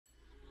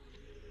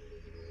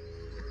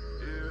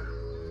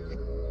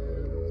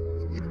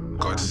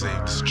God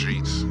save the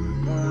streets.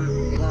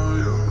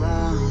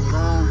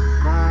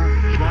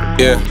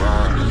 Yeah.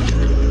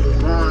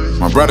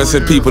 My brother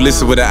said people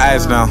listen with their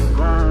eyes now.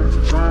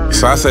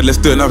 So I said let's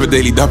do another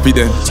daily Duppy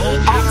then.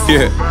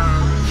 Yeah.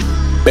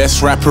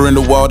 Best rapper in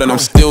the world and I'm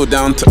still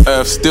down to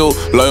earth, still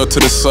loyal to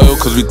the soil,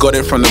 cause we got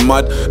it from the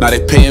mud. Now they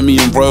paying me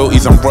in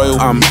royalties, I'm royal.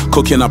 I'm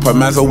cooking up a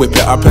mazzo, whip it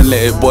up and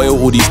let it boil.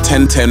 All these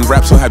 10-10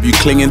 raps will have you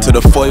clinging to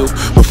the foil.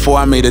 Before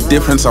I made a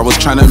difference, I was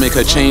trying to make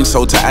a change,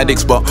 sold to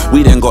addicts, but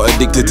we then got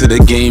addicted to the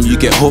game. You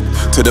get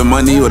hooked to the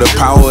money or the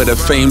power or the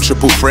fame,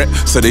 triple threat.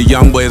 So the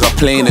young boys are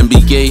playing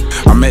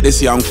NBA. I met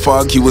this young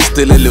fuck, he was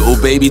still a little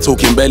baby,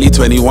 talking belly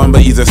 21, but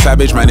he's a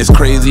savage, man, it's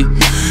crazy.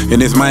 In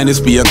his mind it's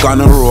be a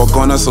gunner or a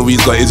gunner, so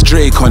he's got his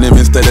Drake on him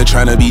instead of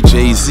trying to be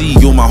Jay-Z.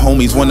 All my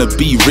homies wanna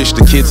be rich,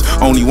 the kids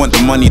only want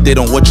the money, they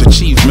don't watch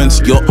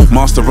achievements. Yacht,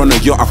 master on a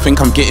yacht, I think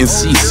I'm getting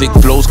seasick.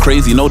 Flows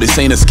crazy, no this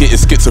ain't a skit,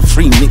 it's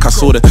schizophrenic. I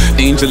saw the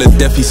angel of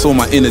death, he saw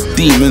my inner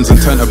demons and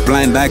turned a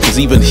blind eye, cause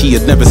even he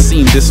had never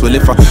seen this. Well,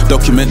 if I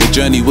document the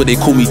journey, would they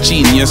call me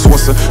genius?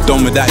 What's a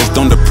done with that is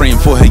done to praying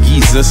for her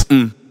Jesus.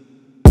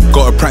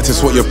 Gotta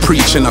practice what you're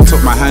preaching. I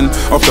took my hand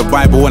off the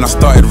Bible and I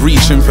started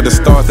reaching for the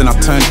stars, then I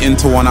turned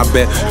into one. I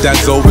bet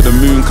dad's over the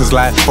moon, cause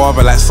like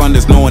father, like son,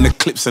 there's no one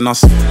eclipsing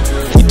us.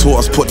 He taught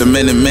us put the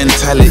men in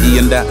mentality,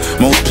 and that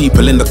most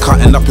people in the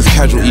cut end up as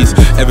casualties.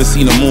 Ever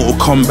seen a Mortal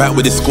Kombat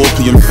with his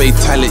scorpion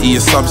fatality?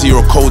 It's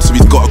Sub-Zero code, so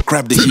he's gotta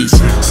grab the heat.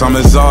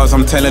 Summer's ours,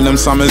 I'm telling them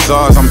summer's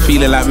ours. I'm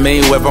feeling like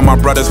Mayweather, my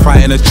brother's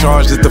fighting a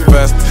charge. It's the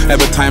first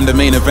ever time the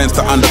main event's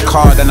the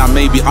undercard, and I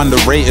may be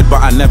underrated,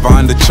 but I never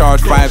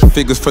undercharged. 5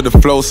 figures for the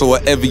flow, so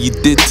whatever you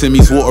did to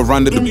me's water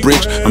under the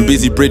bridge. I'm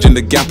busy bridging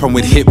the gap, I'm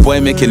with Hit Boy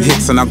making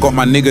hits, and I got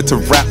my nigga to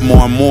rap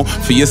more and more.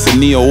 For yes and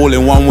Neo all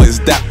in one, what is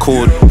that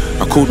called?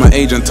 I called my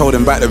agent, told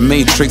him about the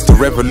Matrix, the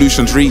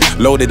revolution's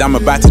reloaded. I'm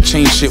about to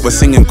change shit, we're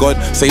singing God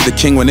save the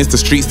king when it's the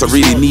streets that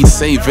really need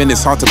saving.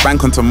 It's hard to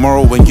bank on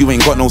tomorrow when you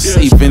ain't got no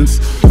savings.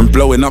 And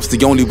blowing up's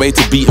the only way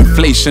to beat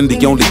inflation.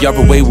 The only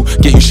other way will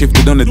get you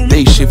shifted on a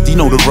day shift. You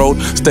know the road,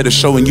 instead of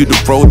showing you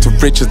the road to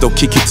riches, they'll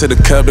kick you to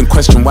the curb and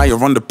question why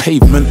you're on the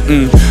pavement.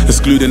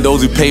 Excluding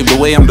those who paved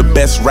the way, I'm the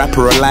best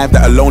rapper alive.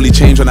 That'll only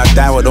change when I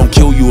die. What don't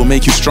kill you will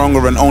make you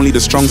stronger, and only the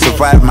strong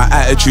survive. My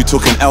attitude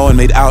took an L and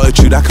made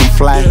altitude I can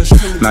fly.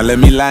 Now let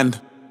me land.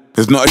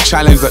 There's not a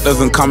challenge that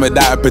doesn't come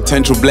without a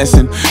potential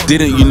blessing.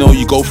 Didn't you know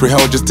you go through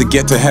hell just to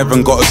get to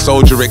heaven? Got a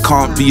soldier, it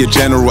can't be a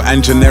general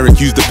and generic.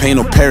 Use the pain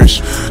or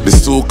perish.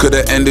 This all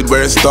could've ended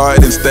where it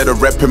started, instead of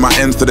repping my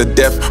ends to the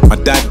death. My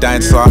dad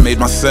died, so I made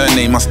my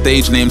surname my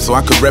stage name, so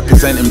I could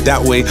represent him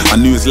that way. I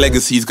knew his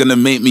legacy's gonna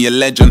make me a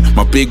legend.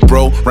 My big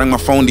bro rang my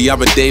phone the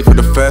other day. For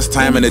the first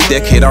time in a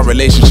decade, our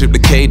relationship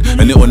decayed,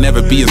 and it will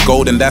never be as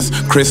golden. That's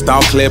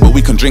crystal clear, but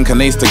we can drink an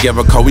ace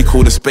together, cause we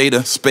call a spade.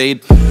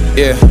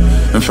 Yeah,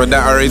 and for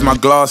that I raise my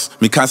glass.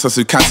 Mi casa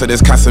su casa,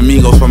 there's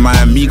Casamigos for my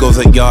amigos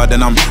at yard.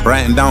 And I'm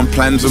writing down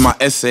plans with my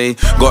essay.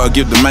 Gotta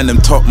give the man them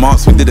top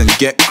marks, we didn't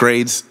get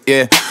grades.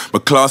 Yeah,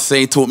 but class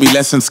A taught me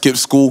lessons, skip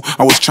school.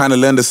 I was trying to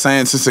learn the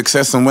science of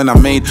success, and when I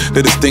made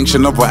the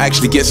distinction of what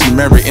actually gets you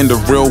merit in the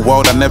real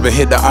world, I never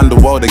hit the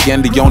underworld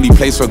again. The only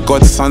place where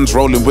God's son's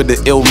rolling with the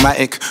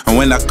illmatic. And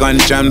when that gun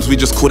jams, we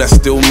just call that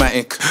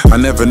stillmatic. I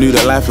never knew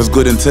that life was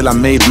good until I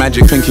made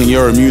magic. Thinking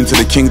you're immune to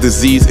the king's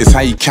disease, it's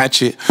how you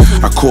catch it.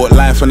 I caught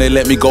life when they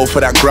let me go for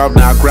that grub.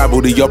 Now I grab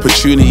all the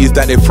opportunities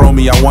that they throw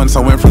me at once. I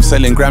went from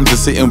selling grams to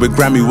sitting with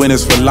Grammy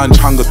winners for lunch.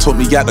 Hunger took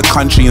me out the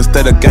country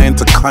instead of going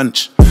to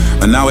Cunch.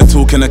 And now we're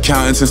talking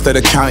accountants instead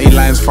of county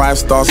lines.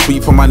 5-star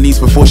sweet for my niece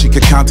before she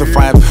could count to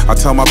 5. I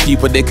tell my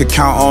people they could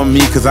count on me,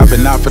 cause I've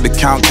been out for the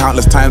count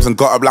countless times and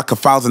got up like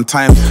 1,000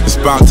 times. It's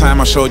about time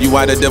I showed you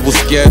why the devil's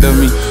scared of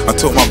me. I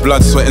took my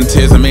blood, sweat and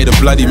tears and made a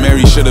Bloody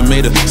Mary. Should've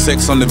made a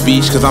sex on the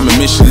beach, cause I'm a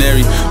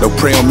missionary. They'll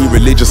pray on me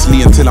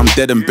religiously until I'm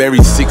dead and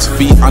buried. 6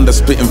 feet under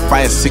spitting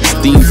fire,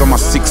 16s on my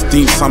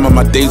 16th. Some of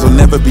my days will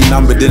never be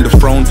numbered in the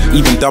throne.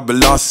 Even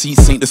double R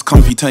seats ain't this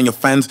comfy. Turn your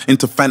fans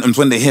into phantoms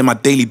when they hear my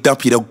daily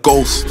Duppy, they'll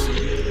ghost.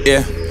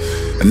 Yeah,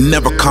 and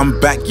never come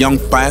back. Young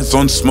fires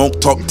on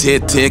smoke, top tier,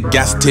 tear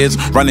gas tears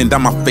running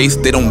down my face.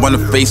 They don't wanna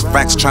face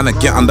facts, trying to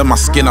get under my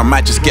skin. I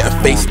might just get a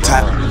face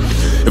tap.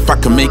 If I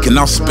can make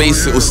enough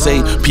space, it'll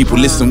say people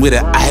listen with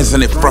their eyes,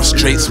 and it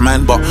frustrates,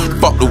 man. But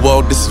fuck the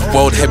world, this is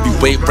world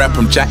heavyweight rap.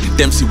 I'm Jack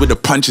Dempsey with the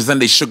punches and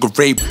they Sugar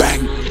Ray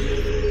bang.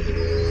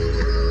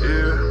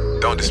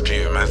 Don't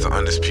dispute it, man's the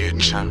undisputed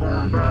champ.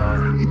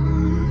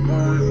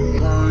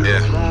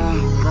 Yeah.